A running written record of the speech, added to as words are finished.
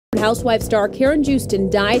Housewives star Joosten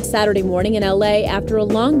died Saturday morning in LA after a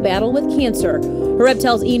long battle with cancer. Her rep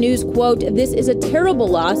tells E! News, quote, "This is a terrible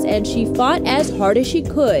loss and she fought as hard as she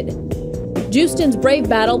could." Joosten's brave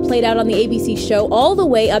battle played out on the ABC show all the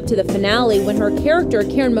way up to the finale when her character,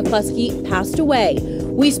 Karen McCluskey, passed away.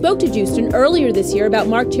 We spoke to Joosten earlier this year about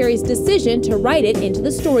Mark Cherry's decision to write it into the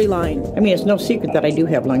storyline. I mean, it's no secret that I do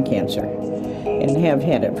have lung cancer and have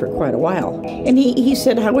had it for quite a while. And he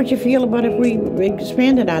said, "How would you feel about if we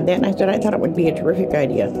expanded on that?" And I said, "I thought it would be a terrific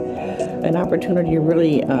idea. An opportunity to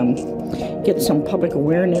really get some public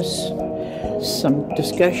awareness, some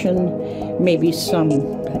discussion, maybe some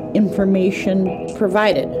information,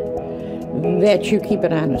 provided that you keep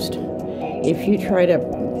it honest. If you try to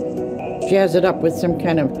jazz it up with some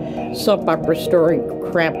kind of soap opera story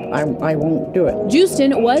crap, I won't do it."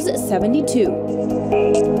 Joosten was 72.